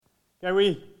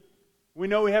Okay, we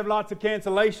know we have lots of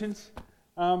cancellations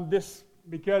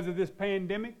because of this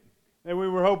pandemic that we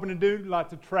were hoping to do.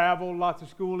 Lots of travel, lots of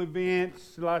school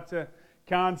events, lots of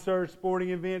concerts, sporting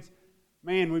events.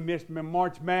 Man, we missed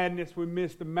March Madness. We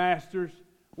missed the Masters.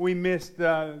 We missed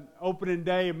the opening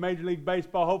day of Major League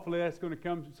Baseball. Hopefully that's going to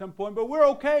come at some point. But we're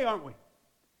okay, aren't we?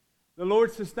 The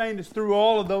Lord sustained us through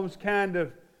all of those kind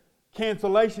of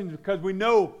cancellations because we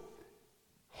know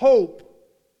hope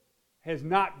has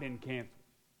not been canceled.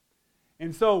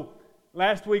 And so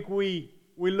last week we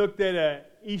looked at an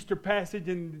Easter passage,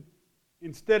 and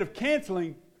instead of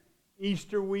canceling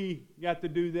Easter, we got to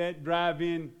do that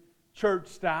drive-in church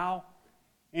style.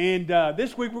 And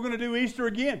this week we're going to do Easter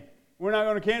again. We're not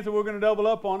going to cancel, we're going to double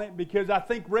up on it because I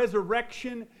think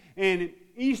resurrection and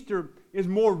Easter is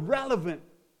more relevant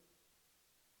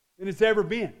than it's ever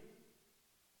been.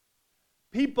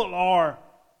 People are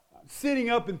sitting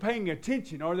up and paying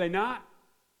attention, are they not?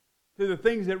 To the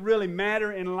things that really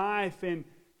matter in life. And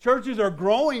churches are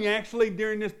growing actually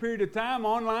during this period of time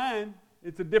online.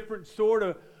 It's a different sort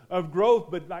of growth,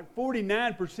 but like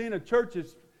 49% of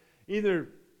churches, either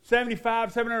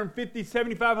 75, 750,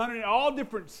 7,500, all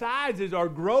different sizes are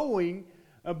growing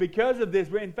because of this.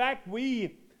 In fact,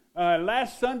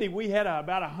 last Sunday we had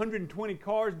about 120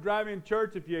 cars driving in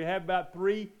church. If you have about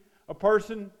 3 a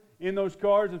person in those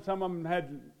cars, and some of them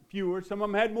had fewer, some of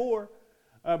them had more.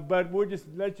 But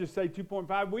let's just say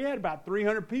 2.5. We had about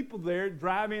 300 people there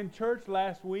drive-in church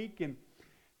last week, and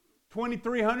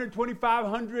 2,300,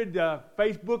 2,500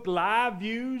 Facebook Live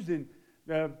views, and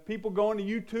people going to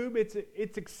YouTube.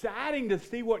 It's exciting to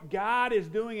see what God is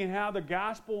doing and how the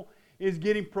gospel is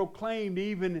getting proclaimed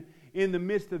even in the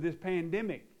midst of this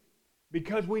pandemic.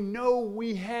 Because we know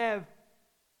we have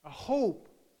a hope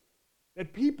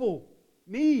that people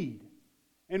need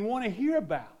and want to hear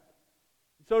about.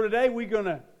 So today we're going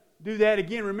to do that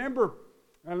again. Remember,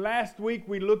 last week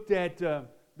we looked at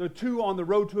the 2 on the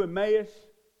road to Emmaus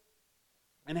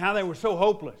and how they were so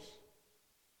hopeless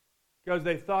because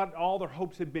they thought all their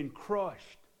hopes had been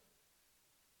crushed.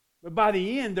 But by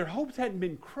the end, their hopes hadn't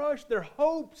been crushed. Their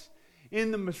hopes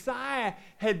in the Messiah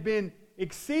had been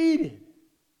exceeded.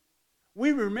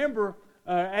 We remember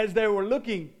as they were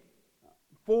looking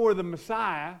for the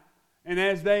Messiah and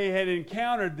as they had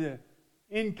encountered the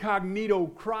incognito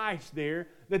Christ there,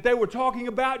 that they were talking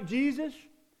about Jesus,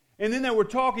 and then they were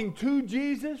talking to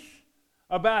Jesus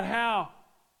about how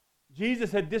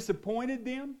Jesus had disappointed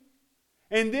them,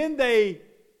 and then they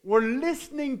were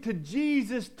listening to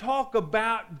Jesus talk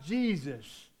about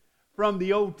Jesus from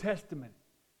the Old Testament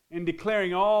and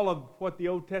declaring all of what the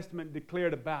Old Testament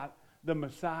declared about the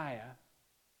Messiah.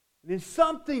 And then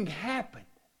something happened.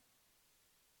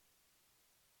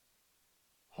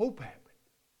 Hope happened.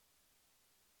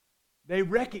 They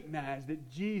recognized that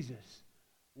Jesus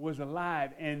was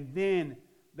alive, and then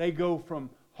they go from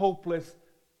hopeless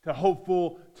to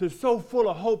hopeful to so full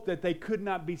of hope that they could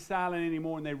not be silent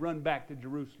anymore, and they run back to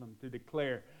Jerusalem to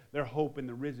declare their hope in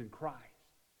the risen Christ.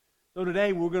 So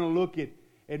today we're going to look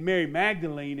at Mary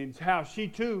Magdalene and how she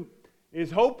too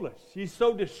is hopeless. She's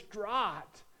so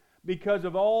distraught because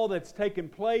of all that's taken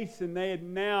place, and they had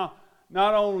now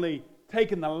not only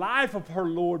taken the life of her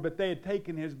Lord, but they had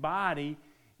taken His body.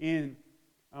 In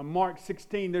Mark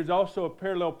 16, there's also a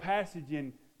parallel passage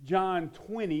in John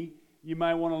 20. You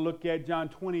might want to look at John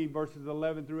 20, verses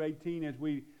 11 through 18, as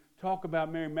we talk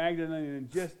about Mary Magdalene in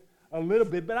just a little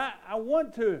bit. But I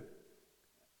want to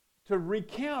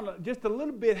recount just a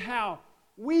little bit how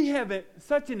we have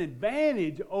such an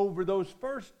advantage over those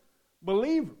first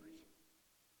believers.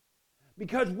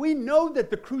 Because we know that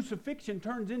the crucifixion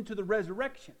turns into the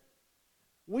resurrection.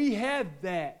 We have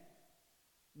that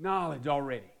knowledge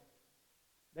already.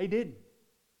 They didn't.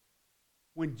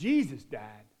 When Jesus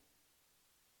died,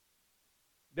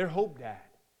 their hope died.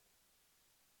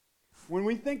 When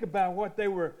we think about what they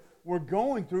were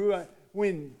going through,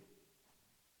 when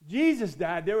Jesus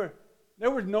died, there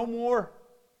was no more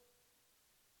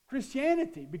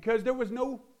Christianity because there was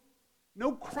no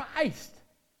Christ.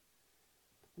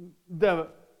 There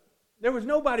was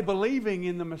nobody believing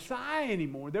in the Messiah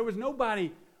anymore. There was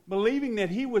nobody believing that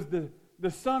He was the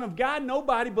Son of God.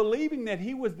 Nobody believing that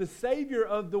He was the Savior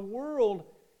of the world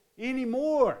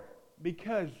anymore,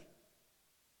 because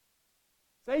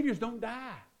Saviors don't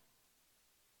die.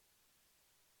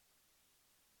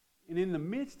 And in the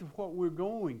midst of what we're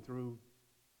going through,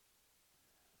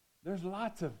 there's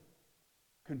lots of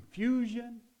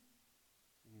confusion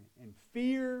and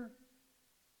fear,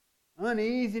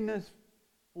 uneasiness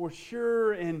for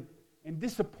sure, and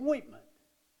disappointment.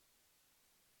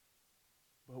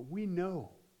 But we know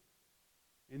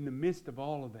in the midst of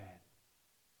all of that,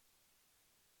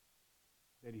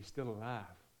 that he's still alive.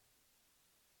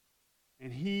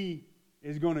 And he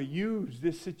is going to use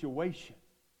this situation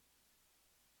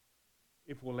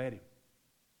if we'll let him.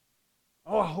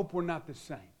 Oh, I hope we're not the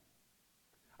same.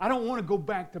 I don't want to go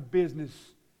back to business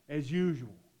as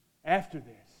usual after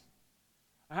this.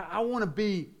 I want to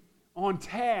be on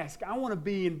task. I want to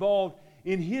be involved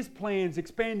in his plans,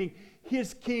 expanding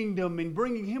his kingdom and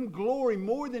bringing him glory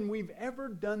more than we've ever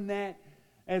done that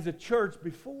as a church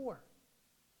before.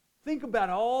 Think about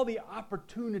all the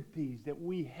opportunities that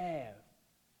we have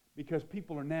because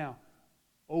people are now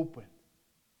open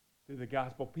to the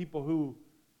gospel. People who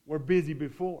were busy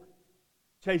before,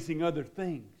 chasing other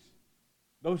things.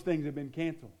 Those things have been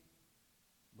canceled.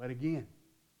 But again,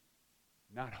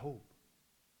 not hope.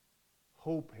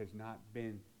 Hope has not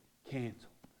been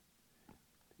canceled.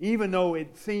 Even though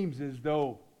it seems as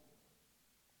though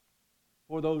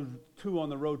for those two on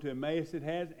the road to Emmaus it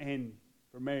has, and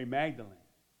for Mary Magdalene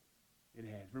it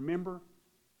has. Remember,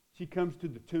 she comes to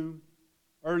the tomb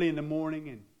early in the morning,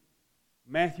 and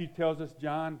Matthew tells us,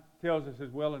 John tells us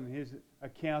as well in his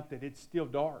account, that it's still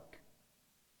dark.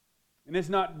 And it's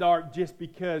not dark just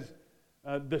because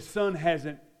the sun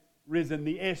hasn't risen,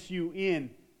 the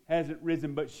S-U-N hasn't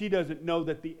risen, but she doesn't know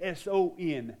that the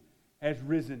S-O-N has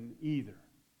risen either.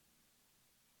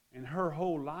 And her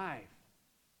whole life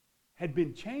had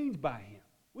been changed by him.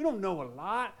 We don't know a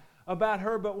lot about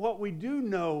her, but what we do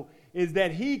know is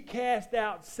that he cast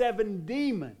out 7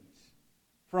 demons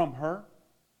from her.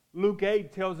 Luke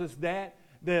 8 tells us that.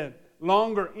 The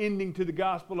longer ending to the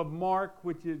Gospel of Mark,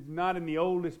 which is not in the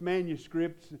oldest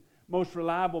manuscripts, most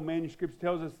reliable manuscripts,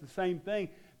 tells us the same thing,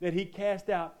 that he cast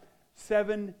out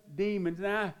 7 demons.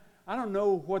 Now, I don't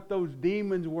know what those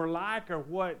demons were like or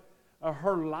what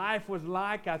her life was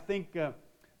like. I think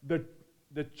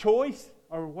the choice,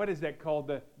 or what is that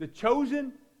called? The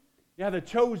chosen? Yeah, the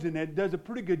chosen. It does a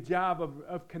pretty good job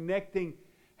of connecting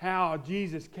how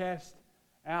Jesus cast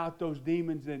out those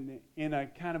demons in a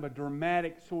kind of a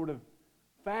dramatic sort of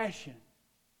fashion.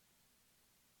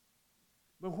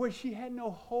 But where she had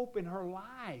no hope in her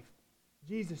life,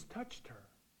 Jesus touched her.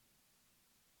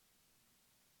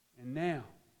 And now,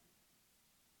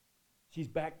 she's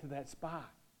back to that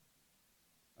spot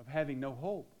of having no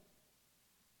hope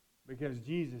because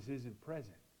Jesus isn't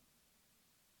present.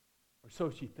 Or so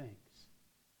she thinks.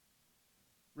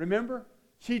 Remember,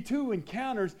 she too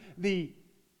encounters the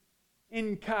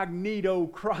incognito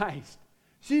Christ.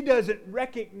 She doesn't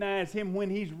recognize him when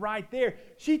he's right there.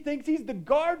 She thinks he's the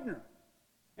gardener.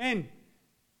 And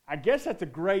I guess that's a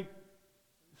great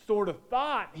sort of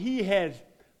thought. He has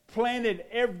planted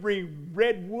every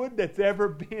redwood that's ever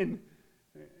been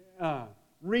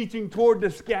reaching toward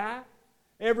the sky,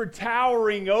 every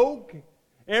towering oak,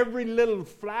 every little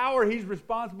flower he's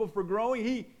responsible for growing.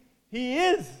 He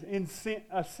is, in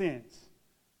a sense,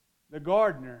 the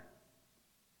gardener.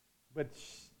 But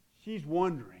she's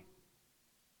wondering,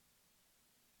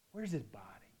 where's his body?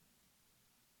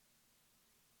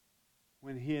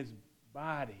 When his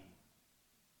body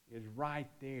is right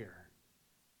there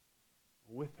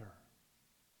with her.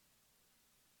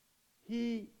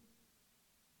 He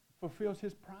fulfills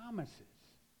his promises.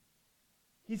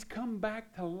 He's come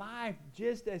back to life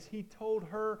just as he told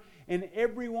her and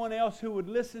everyone else who would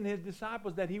listen, his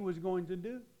disciples, that he was going to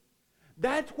do.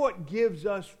 That's what gives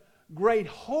us great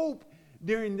hope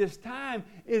during this time,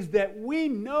 is that we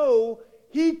know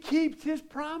he keeps his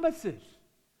promises.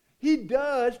 He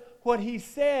does what he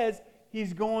says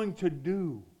he's going to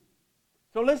do.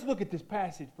 So let's look at this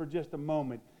passage for just a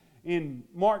moment. In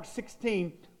Mark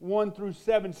 16, 1 through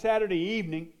 7, Saturday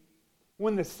evening,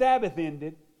 when the Sabbath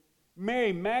ended,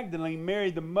 Mary Magdalene,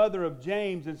 Mary the mother of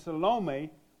James, and Salome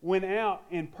went out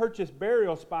and purchased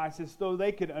burial spices so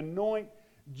they could anoint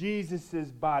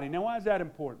Jesus' body. Now, why is that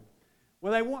important?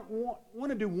 Well, they want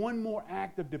to do one more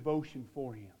act of devotion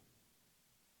for him.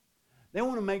 They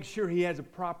want to make sure he has a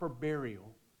proper burial.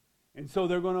 And so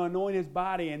they're going to anoint his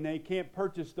body, and they can't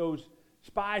purchase those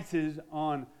spices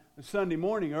on a Sunday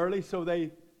morning early, so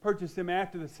they purchase them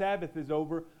after the Sabbath is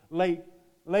over,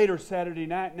 later Saturday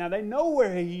night. Now, they know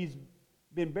where he's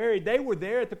been buried. They were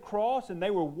there at the cross, and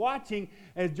they were watching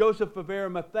as Joseph of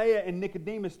Arimathea and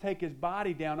Nicodemus take his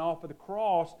body down off of the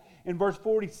cross. In verse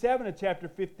 47 of chapter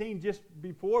 15, just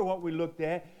before what we looked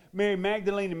at, Mary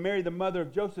Magdalene and Mary the mother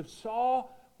of Joseph saw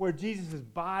where Jesus'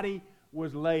 body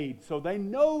was laid. So they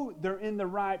know they're in the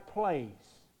right place.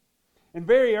 And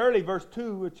very early, verse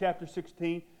 2 of chapter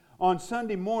 16, on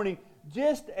Sunday morning,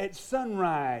 just at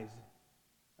sunrise,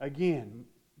 again,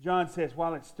 John says,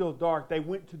 while it's still dark, they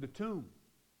went to the tomb.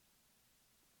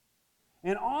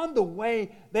 And on the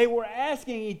way, they were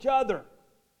asking each other,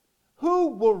 Who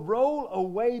will roll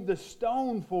away the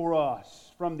stone for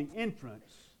us from the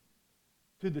entrance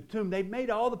to the tomb? They've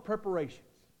made all the preparations,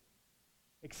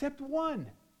 except one.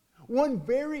 One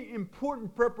very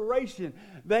important preparation.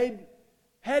 They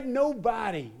had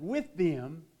nobody with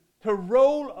them to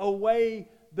roll away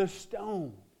the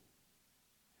stone.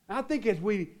 I think as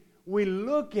we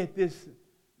look at this,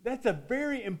 that's a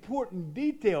very important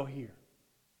detail here.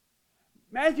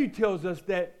 Matthew tells us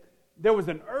that there was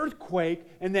an earthquake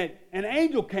and that an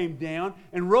angel came down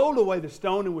and rolled away the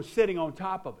stone and was sitting on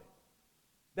top of it.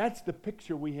 That's the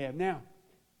picture we have now.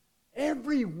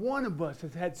 Every one of us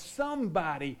has had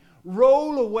somebody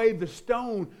roll away the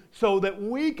stone so that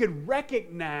we could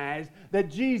recognize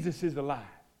that Jesus is alive.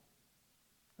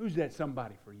 Who's that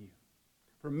somebody for you?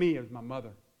 For me, it was my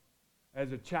mother.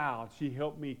 As a child, she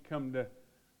helped me come to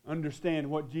understand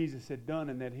what Jesus had done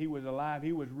and that He was alive,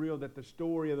 He was real, that the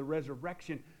story of the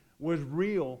resurrection was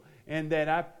real, and that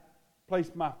I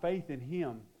placed my faith in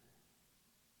Him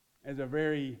as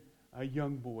a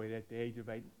young boy at the age of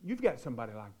 8. You've got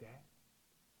somebody like that.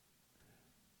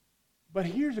 But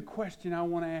here's a question I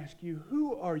want to ask you.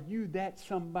 Who are you that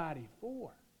somebody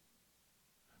for?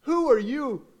 Who are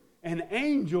you an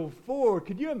angel for?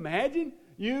 Could you imagine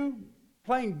you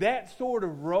playing that sort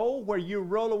of role where you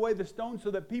roll away the stone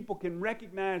so that people can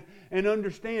recognize and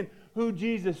understand who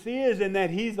Jesus is and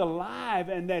that He's alive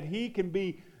and that He can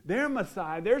be their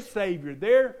Messiah, their Savior,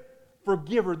 their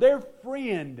forgiver, their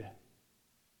friend,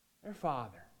 their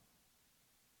Father?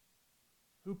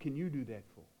 Who can you do that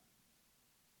for?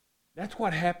 That's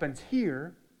what happens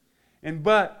here.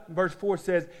 But verse 4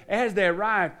 says, as they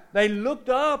arrived, they looked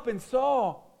up and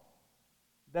saw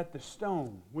that the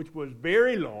stone, which was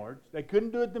very large, they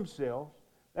couldn't do it themselves.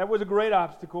 That was a great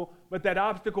obstacle, but that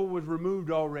obstacle was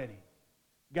removed already.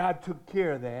 God took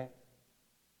care of that.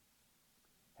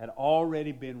 Had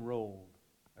already been rolled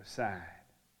aside.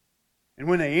 And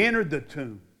when they entered the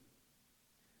tomb,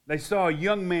 they saw a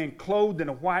young man clothed in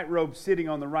a white robe sitting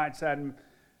on the right side. And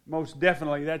most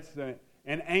definitely, that's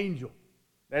an angel.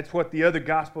 That's what the other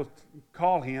Gospels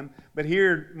call him. But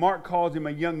here, Mark calls him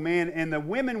a young man, and the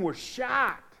women were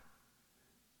shocked.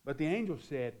 But the angel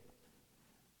said,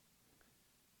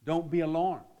 don't be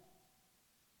alarmed.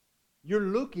 You're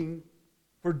looking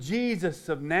for Jesus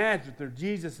of Nazareth, or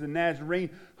Jesus the Nazarene,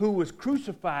 who was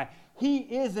crucified. He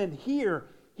isn't here.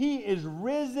 He is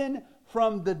risen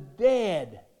from the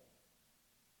dead.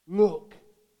 Look,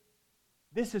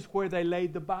 this is where they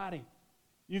laid the body.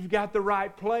 You've got the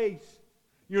right place.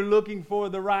 You're looking for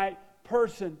the right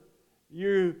person.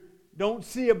 You don't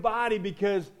see a body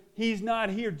because He's not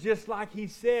here, just like He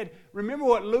said. Remember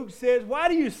what Luke says? Why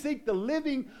do you seek the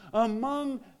living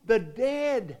among the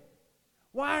dead?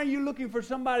 Why are you looking for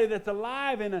somebody that's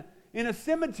alive in a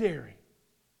cemetery?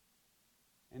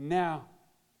 And now,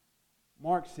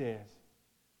 Mark says,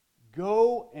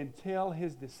 go and tell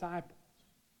His disciples,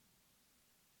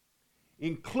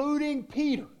 including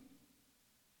Peter,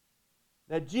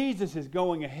 that Jesus is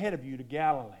going ahead of you to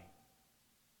Galilee.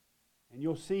 And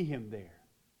you'll see Him there,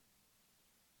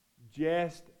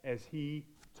 just as He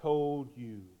told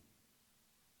you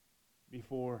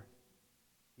before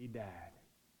He died.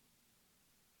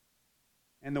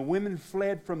 And the women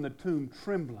fled from the tomb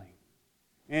trembling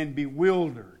and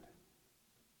bewildered.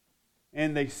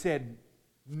 And they said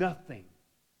nothing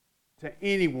to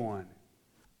anyone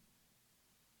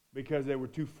because they were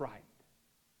too frightened.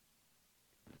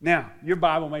 Now, your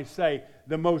Bible may say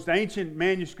the most ancient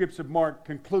manuscripts of Mark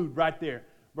conclude right there,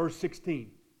 verse 8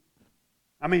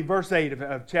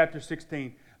 of chapter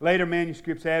 16. Later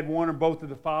manuscripts add one or both of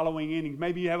the following endings.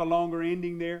 Maybe you have a longer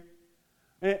ending there.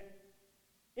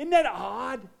 Isn't that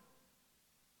odd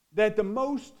that the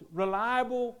most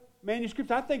reliable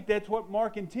manuscripts, I think that's what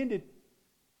Mark intended,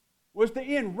 was to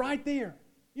end right there.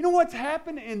 You know what's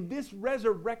happened in this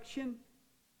resurrection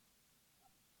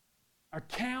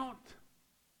account?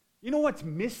 You know what's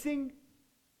missing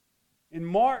in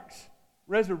Mark's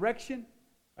resurrection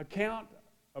account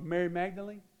of Mary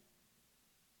Magdalene?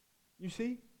 You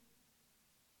see?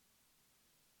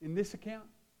 In this account?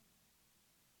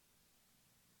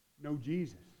 No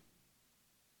Jesus.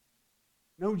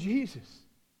 No Jesus.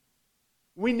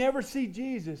 We never see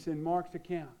Jesus in Mark's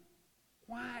account.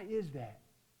 Why is that?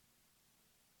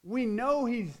 We know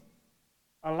He's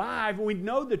alive. We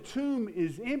know the tomb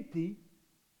is empty.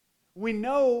 We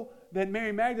know that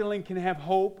Mary Magdalene can have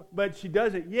hope, but she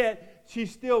doesn't yet.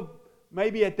 She's still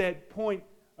maybe at that point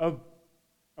of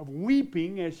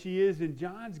weeping as she is in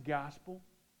John's gospel.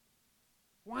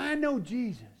 Why no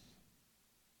Jesus?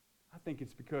 I think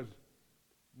it's because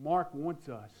Mark wants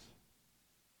us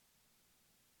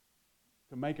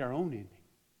to make our own ending.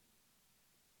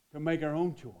 to make our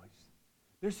own choice.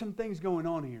 There's some things going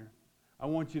on here I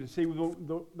want you to see.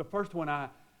 The first one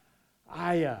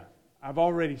I've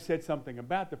already said something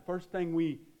about. The first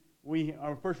thing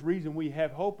our first reason we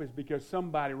have hope is because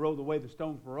somebody rolled away the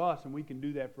stone for us, and we can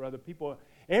do that for other people.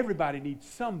 Everybody needs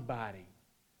somebody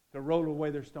to roll away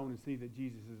their stone and see that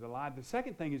Jesus is alive. The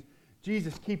second thing is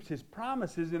Jesus keeps His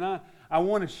promises, and I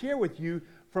want to share with you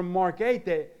from Mark 8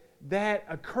 that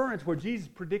occurrence where Jesus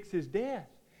predicts His death.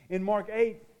 In Mark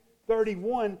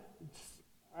 8:31,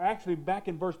 actually back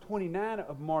in verse 29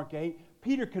 of Mark 8,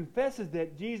 Peter confesses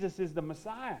that Jesus is the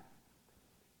Messiah.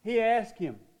 He asks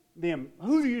them,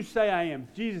 who do you say I am?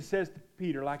 Jesus says to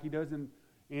Peter, like He does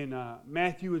in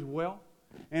Matthew as well,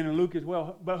 and in Luke as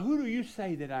well, but who do you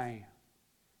say that I am?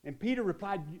 And Peter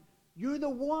replied, you're the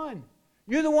one.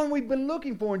 You're the one we've been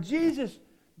looking for. And Jesus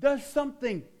does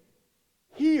something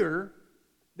here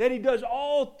that He does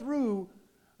all through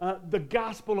the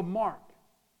Gospel of Mark.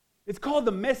 It's called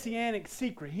the Messianic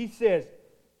secret. He says,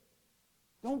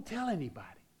 don't tell anybody.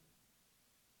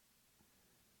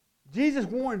 Jesus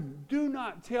warned, do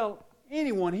not tell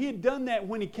anyone. He had done that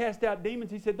when He cast out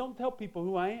demons. He said, don't tell people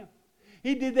who I am.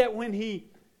 He did that when He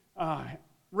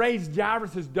raised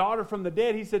Jairus' daughter from the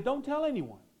dead. He said, don't tell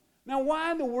anyone. Now,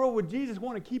 why in the world would Jesus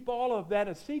want to keep all of that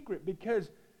a secret? Because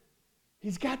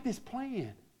He's got this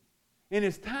plan. And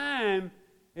His time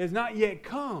has not yet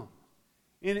come.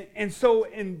 And so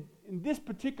in this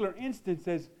particular instance,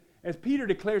 as Peter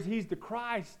declares He's the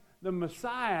Christ, the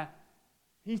Messiah,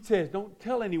 he says, don't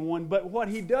tell anyone. But what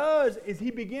he does is he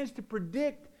begins to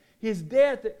predict His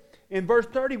death. In verse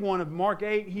 31 of Mark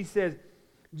 8, he says,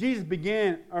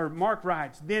 Mark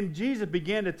writes, then Jesus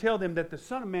began to tell them that the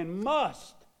Son of Man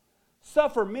must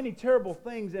suffer many terrible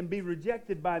things and be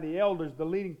rejected by the elders, the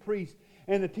leading priests,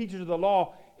 and the teachers of the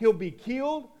law. He'll be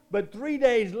killed, but 3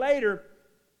 days later,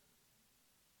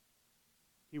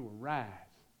 He will rise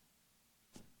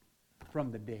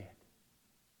from the dead.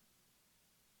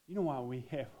 You know why we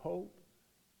have hope?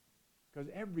 Because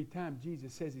every time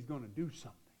Jesus says He's going to do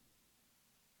something,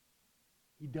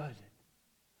 He does it.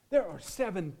 There are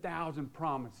 7,000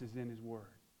 promises in His Word.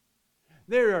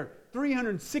 There are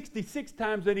 366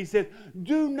 times that He says,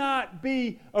 do not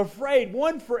be afraid.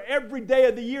 One for every day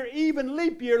of the year, even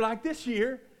leap year like this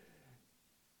year.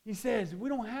 He says, we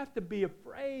don't have to be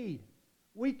afraid.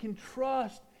 We can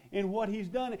trust in what He's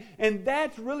done. And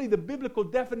that's really the biblical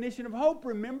definition of hope,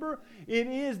 remember? It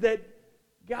is that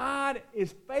God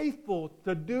is faithful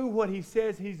to do what He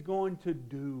says He's going to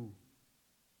do.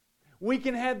 We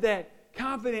can have that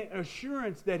confident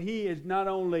assurance that He is not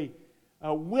only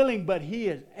willing, but He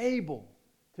is able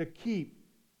to keep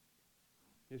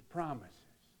His promises.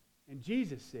 And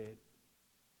Jesus said,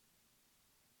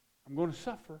 I'm going to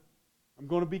suffer. I'm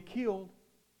going to be killed.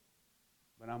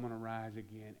 But I'm going to rise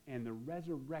again. And the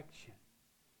resurrection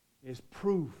is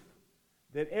proof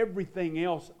that everything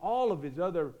else, all of His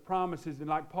other promises, and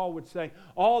like Paul would say,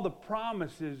 all the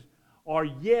promises are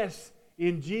yes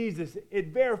in Jesus. It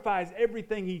verifies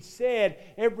everything He said,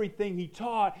 everything He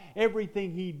taught,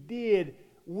 everything He did.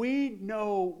 We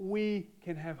know we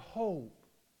can have hope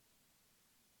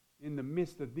in the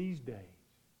midst of these days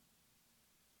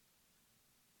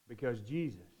because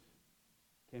Jesus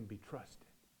can be trusted.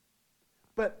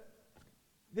 But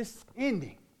this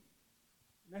ending,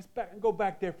 let's go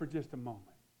back there for just a moment.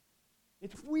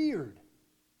 It's weird.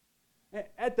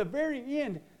 At the very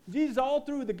end, Jesus all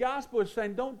through the gospel is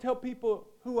saying, don't tell people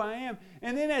who I am.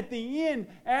 And then at the end,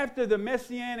 after the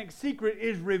Messianic secret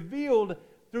is revealed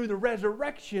through the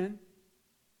resurrection,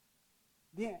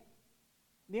 the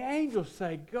angels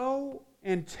say, go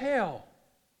and tell.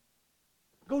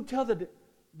 Go tell the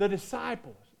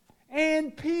disciples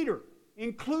and Peter.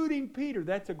 Including Peter.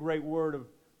 That's a great word of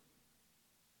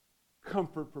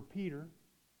comfort for Peter,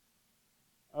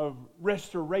 of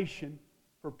restoration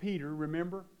for Peter.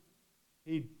 Remember,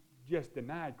 he just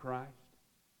denied Christ.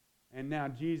 And now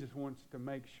Jesus wants to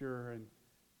make sure, and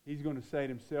He's going to say it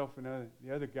Himself in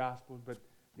the other Gospels, but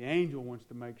the angel wants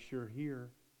to make sure here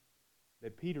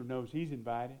that Peter knows he's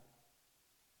invited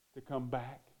to come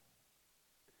back.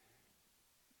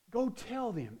 Go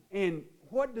tell them. And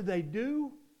what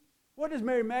do? What does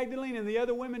Mary Magdalene and the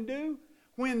other women do?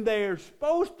 When they're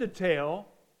supposed to tell,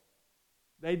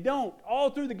 they don't.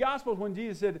 All through the Gospels when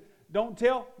Jesus said, don't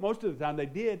tell, most of the time they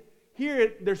did.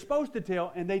 Here they're supposed to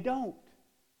tell and they don't.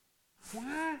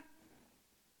 Why?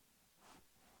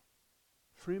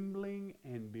 Trembling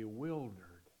and bewildered,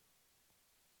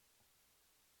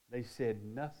 they said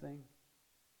nothing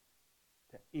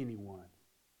to anyone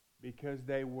because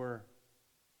they were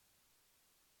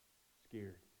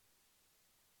scared.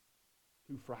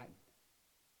 Too frightened.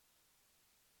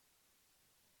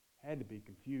 had to be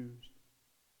confused,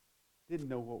 didn't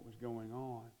know what was going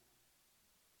on.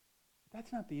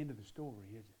 That's not the end of the story,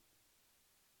 is it?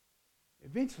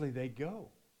 Eventually they go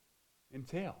and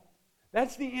tell.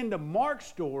 That's the end of Mark's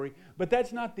story, but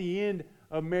that's not the end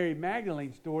of Mary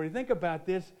Magdalene's story. Think about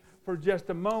this for just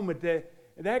a moment.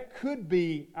 That could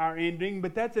be our ending,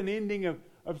 but that's an ending of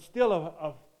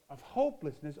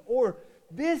hopelessness. Or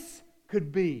this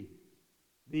could be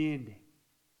the ending.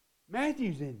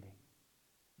 Matthew's ending.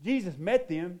 Jesus met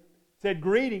them, said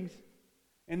greetings,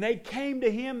 and they came to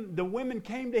him. The women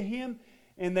came to him,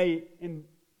 and they, in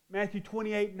Matthew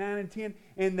 28, 9 and 10,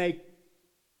 and they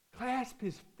clasped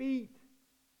his feet,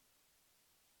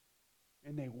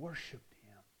 and they worshiped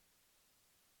him.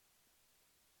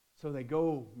 So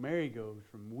Mary goes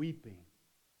from weeping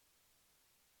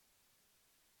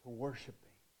to worshiping.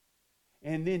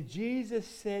 And then Jesus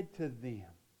said to them,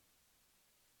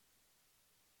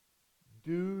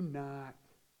 do not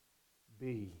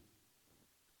be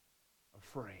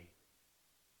afraid.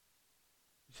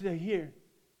 So here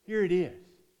it is.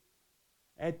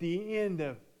 At the end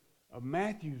of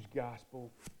Matthew's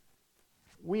gospel,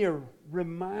 we are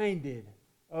reminded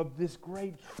of this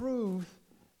great truth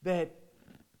that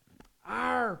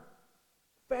our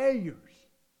failures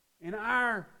and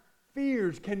our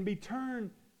fears can be turned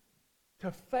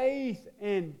to faith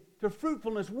and to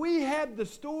fruitfulness. We have the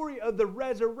story of the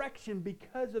resurrection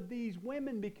because of these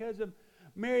women, because of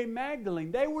Mary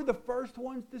Magdalene. They were the first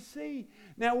ones to see.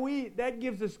 Now that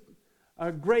gives us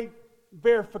a great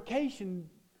verification.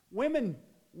 Women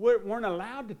weren't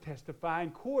allowed to testify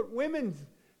in court. Women's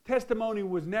testimony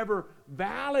was never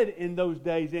valid in those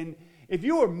days. And if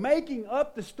you were making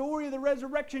up the story of the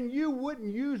resurrection, you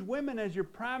wouldn't use women as your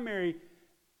primary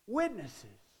witnesses.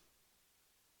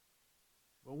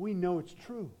 But we know it's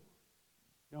true,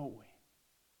 don't we?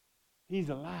 He's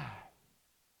alive.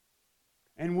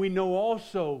 And we know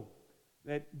also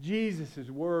that Jesus'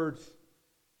 words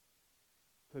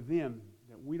to them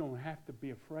that we don't have to be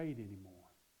afraid anymore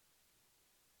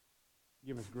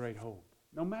give us great hope,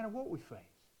 no matter what we face.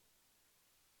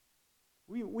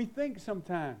 We think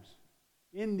sometimes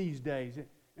in these days,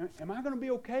 am I going to be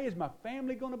okay? Is my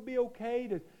family going to be okay?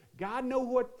 Does God know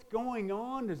what's going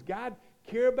on? Does God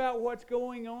care about what's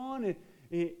going on?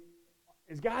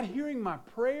 Is God hearing my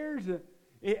prayers?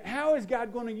 How is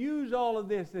God going to use all of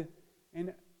this?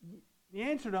 And the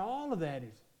answer to all of that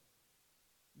is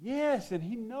yes, and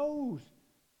He knows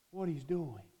what He's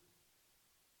doing.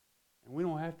 And we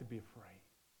don't have to be afraid.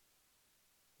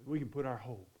 We can put our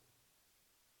hope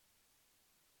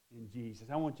in Jesus.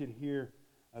 I want you to hear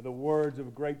the words of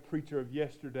a great preacher of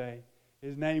yesterday.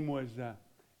 His name was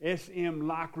S.M.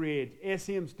 Lockridge.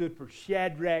 S.M. stood for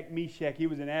Shadrach Meshach. He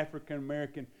was an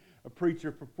African-American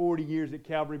preacher for 40 years at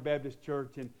Calvary Baptist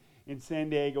Church in San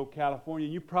Diego, California.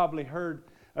 You probably heard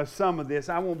some of this.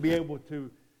 I won't be able to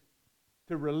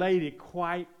relate it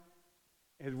quite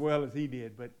as well as he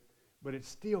did, but it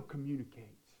still communicates.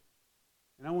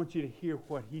 And I want you to hear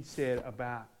what he said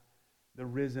about the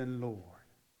risen Lord.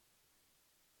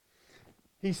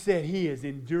 He said He is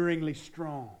enduringly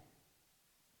strong.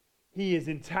 He is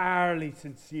entirely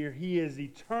sincere. He is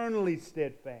eternally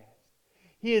steadfast.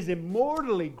 He is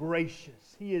immortally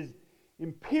gracious. He is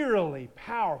imperially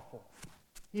powerful.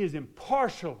 He is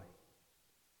impartially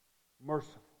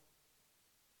merciful.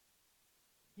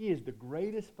 He is the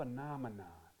greatest phenomenon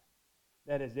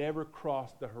that has ever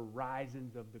crossed the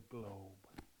horizons of the globe.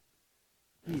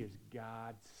 He is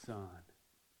God's Son.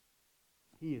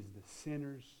 He is the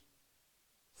sinner's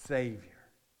Savior.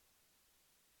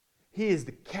 He is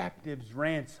the captive's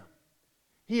ransom.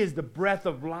 He is the breath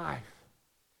of life.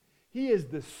 He is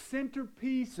the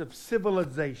centerpiece of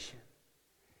civilization.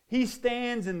 He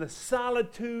stands in the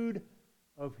solitude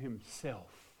of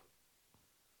Himself.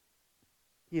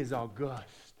 He is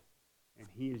august and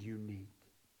He is unique.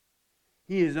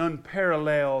 He is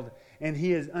unparalleled and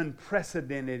He is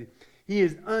unprecedented. He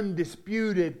is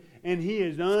undisputed and He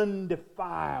is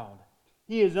undefiled.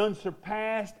 He is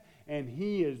unsurpassed and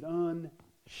He is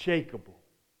unshakable.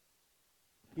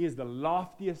 He is the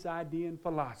loftiest idea in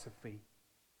philosophy.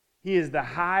 He is the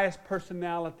highest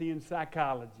personality in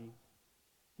psychology.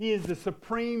 He is the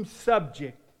supreme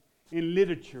subject in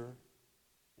literature.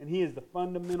 And He is the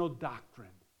fundamental doctrine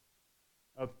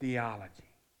of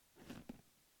theology.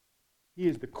 He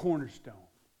is the cornerstone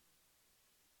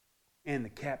and the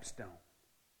capstone.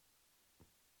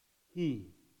 He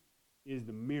is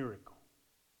the miracle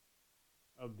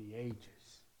of the ages.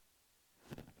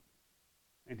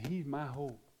 And He's my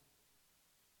hope.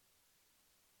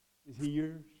 Is He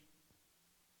yours?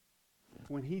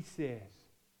 When He says,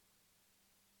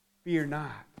 fear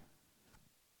not,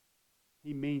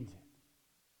 He means it.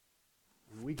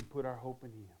 And we can put our hope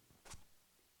in Him.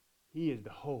 He is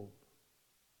the hope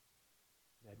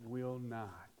that will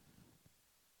not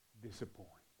disappoint.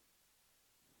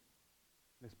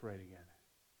 Let's pray together.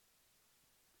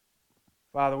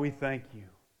 Father, we thank you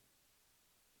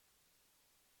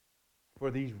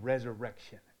for these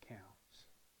resurrection accounts.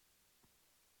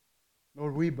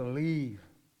 Lord, we believe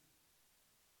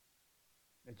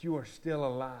that you are still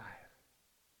alive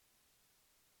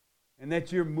and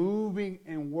that you're moving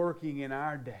and working in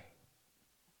our day.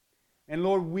 And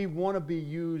Lord, we want to be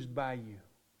used by you.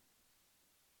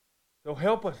 So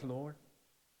help us, Lord.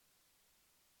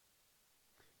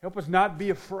 Help us not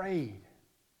be afraid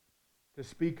to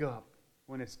speak up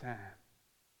when it's time.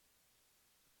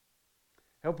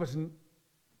 Help us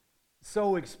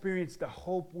so experience the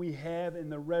hope we have in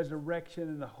the resurrection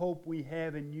and the hope we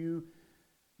have in you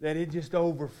that it just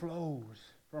overflows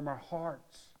from our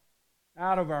hearts,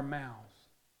 out of our mouths.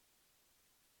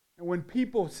 And when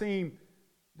people seem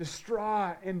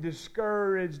distraught and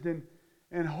discouraged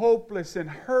and hopeless and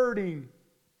hurting,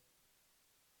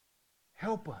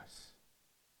 help us.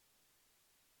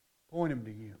 Point them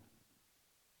to you.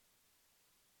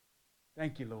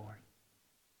 Thank you, Lord,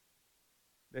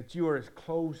 that you are as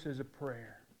close as a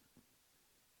prayer,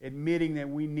 admitting that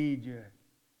we need you.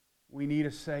 We need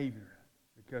a Savior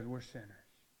because we're sinners.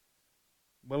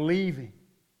 Believing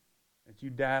that you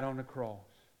died on the cross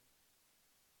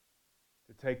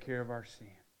to take care of our sin.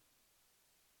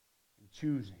 And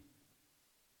choosing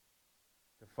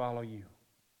to follow you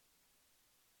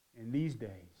in these days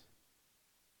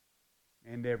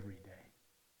and every day.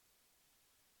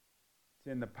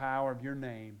 It's in the power of your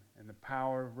name and the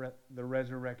power of the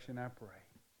resurrection I pray.